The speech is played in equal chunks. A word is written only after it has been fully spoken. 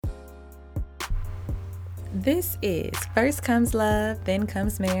This is First Comes Love, Then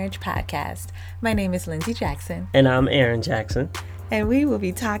Comes Marriage podcast. My name is Lindsay Jackson. And I'm Aaron Jackson. And we will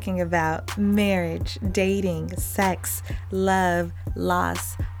be talking about marriage, dating, sex, love,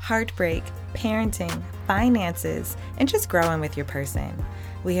 loss, heartbreak, parenting, finances, and just growing with your person.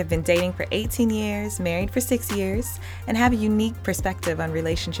 We have been dating for 18 years, married for 6 years, and have a unique perspective on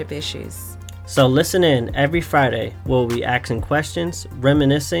relationship issues. So listen in every Friday. We'll be asking questions,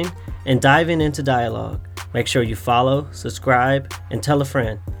 reminiscing, and diving into dialogue. Make sure you follow, subscribe, and tell a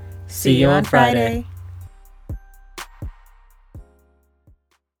friend. See you on Friday.